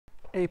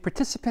A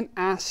participant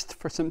asked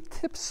for some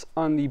tips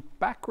on the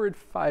backward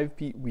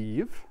 5-beat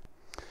weave.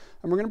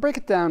 And we're going to break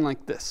it down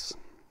like this.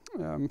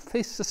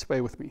 Face this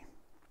way with me.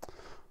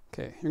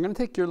 Okay, you're going to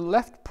take your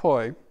left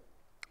poi,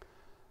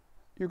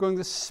 you're going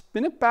to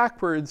spin it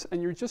backwards,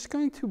 and you're just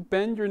going to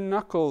bend your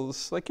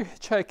knuckles, like you're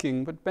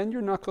hitchhiking, but bend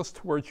your knuckles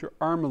towards your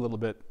arm a little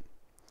bit.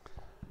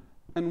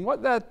 And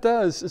what that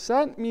does is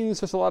that means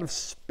there's a lot of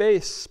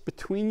space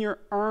between your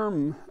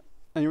arm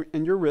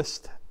and your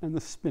wrist and the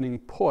spinning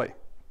poi.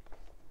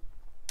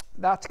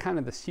 That's kind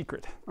of the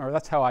secret, or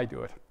that's how I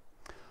do it.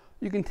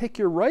 You can take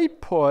your right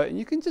poi and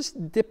you can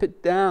just dip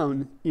it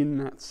down in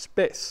that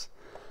space.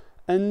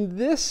 And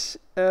this,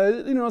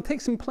 it'll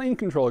take some plane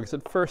control, because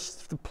at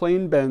first, if the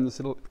plane bends,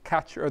 it'll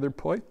catch your other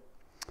poi.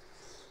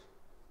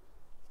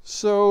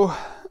 So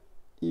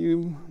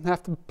you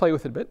have to play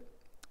with it a bit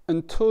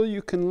until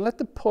you can let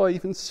the poi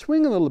even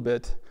swing a little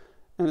bit,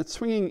 and it's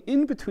swinging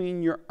in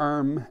between your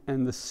arm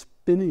and the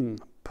spinning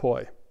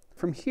poi.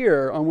 From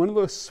here, on one of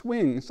those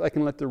swings, I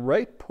can let the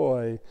right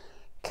poi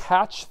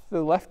catch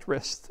the left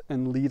wrist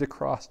and lead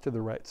across to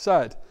the right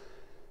side.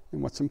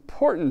 And what's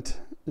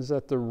important is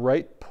that the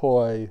right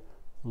poi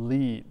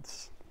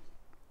leads.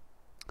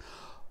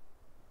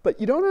 But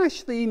you don't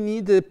actually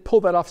need to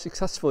pull that off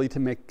successfully to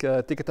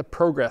get the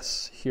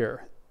progress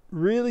here.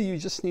 Really, you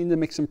just need to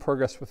make some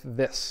progress with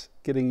this,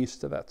 getting used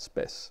to that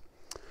space.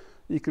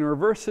 You can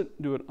reverse it,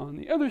 do it on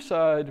the other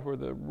side, where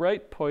the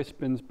right poi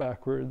spins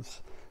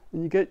backwards,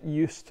 and you get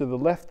used to the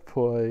left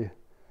poi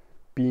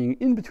being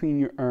in between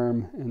your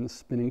arm and the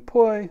spinning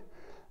poi,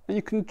 and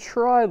you can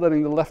try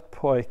letting the left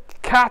poi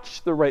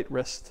catch the right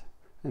wrist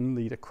and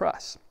lead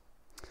across.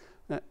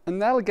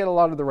 And that'll get a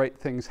lot of the right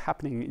things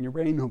happening in your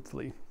brain,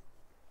 hopefully.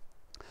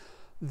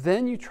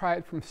 Then you try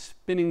it from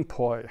spinning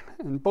poi,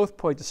 and both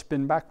poi just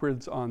spin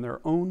backwards on their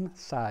own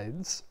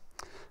sides.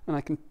 And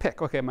I can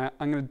pick, okay,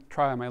 I'm going to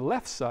try on my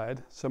left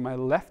side, so my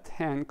left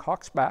hand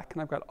cocks back,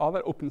 and I've got all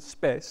that open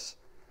space.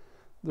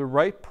 The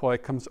right poi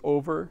comes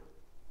over,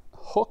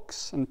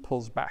 hooks, and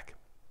pulls back.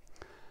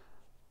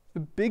 The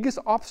biggest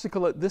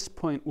obstacle at this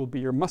point will be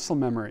your muscle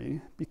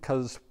memory,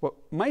 because what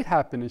might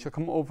happen is you'll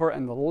come over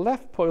and the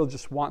left poi will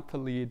just want to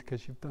lead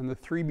because you've done the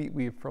 3-beat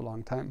weave for a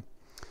long time.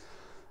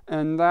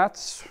 And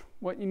that's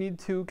what you need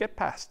to get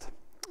past.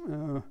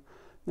 Now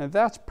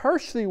that's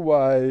partially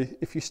why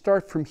if you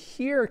start from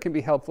here, it can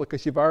be helpful,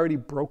 because you've already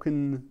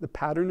broken the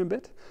pattern a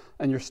bit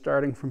and you're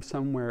starting from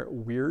somewhere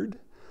weird.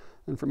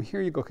 And from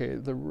here you go, okay,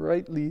 the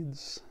right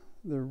leads,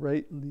 the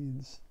right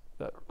leads,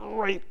 the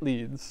right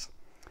leads.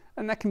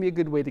 And that can be a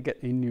good way to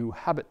get a new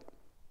habit.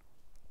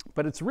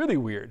 But it's really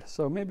weird.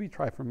 So maybe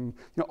try from,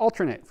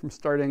 alternate from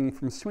starting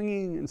from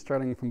swinging and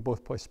starting from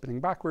both poi spinning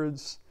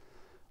backwards.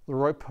 The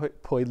right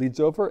poi leads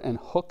over and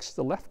hooks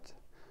the left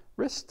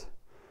wrist,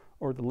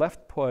 or the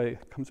left poi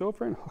comes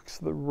over and hooks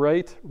the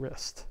right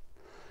wrist.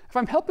 If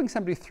I'm helping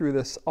somebody through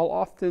this, I'll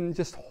often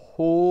just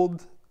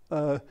hold,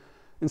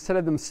 instead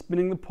of them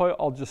spinning the poi,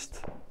 I'll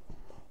just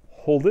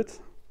hold it,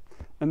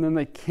 and then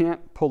they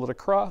can't pull it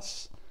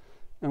across.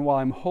 And while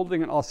I'm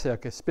holding it, I'll say,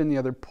 okay, spin the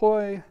other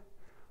poi,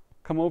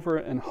 come over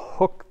and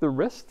hook the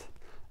wrist,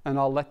 and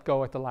I'll let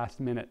go at the last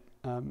minute.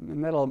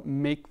 And that'll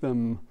make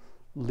them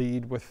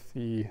lead with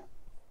the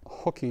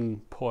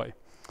hooking poi.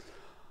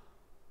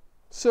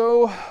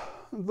 So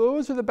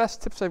those are the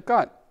best tips I've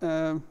got.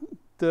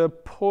 The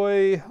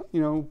poi,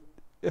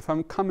 if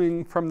I'm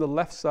coming from the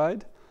left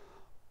side,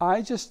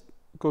 I just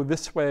go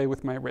this way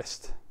with my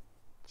wrist.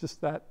 Just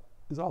that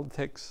is all it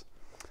takes.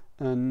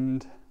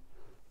 And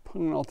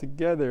putting it all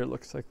together, it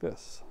looks like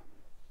this.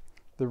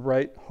 The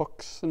right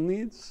hooks and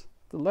leads,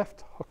 the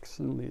left hooks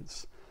and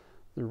leads.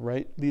 The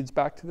right leads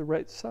back to the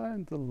right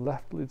side, the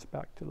left leads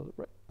back to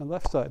the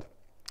left side.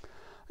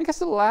 I guess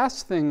the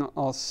last thing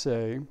I'll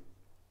say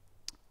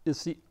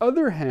is the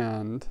other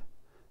hand,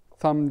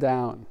 thumb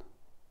down.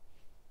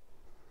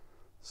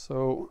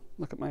 So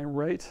look at my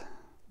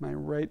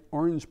right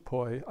orange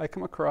poi. I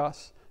come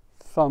across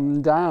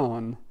thumb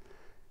down,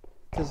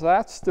 because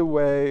that's the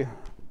way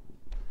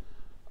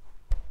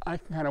I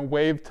can kind of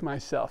wave to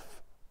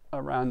myself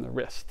around the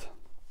wrist.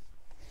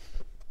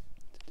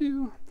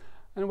 And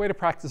a way to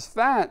practice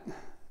that,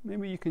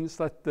 maybe you can just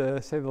let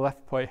say the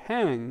left poi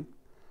hang,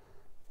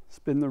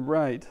 spin the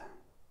right,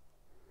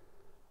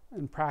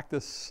 and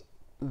practice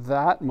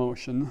that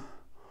motion,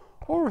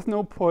 or with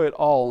no poi at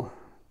all.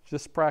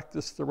 Just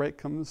practice the right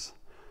comes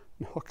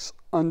and hooks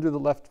under the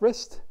left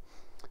wrist.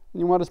 And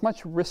you want as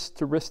much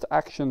wrist-to-wrist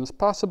action as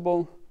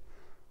possible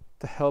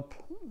to help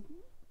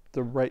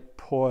the right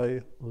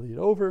poi lead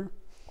over.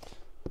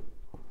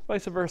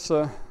 Vice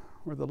versa,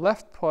 where the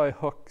left poi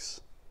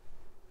hooks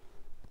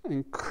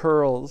and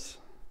curls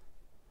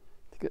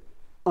to get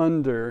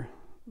under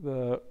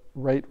the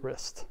right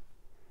wrist.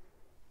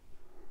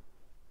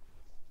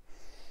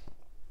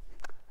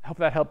 I hope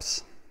that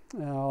helps.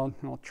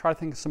 I'll try to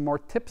think of some more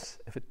tips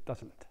if it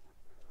doesn't.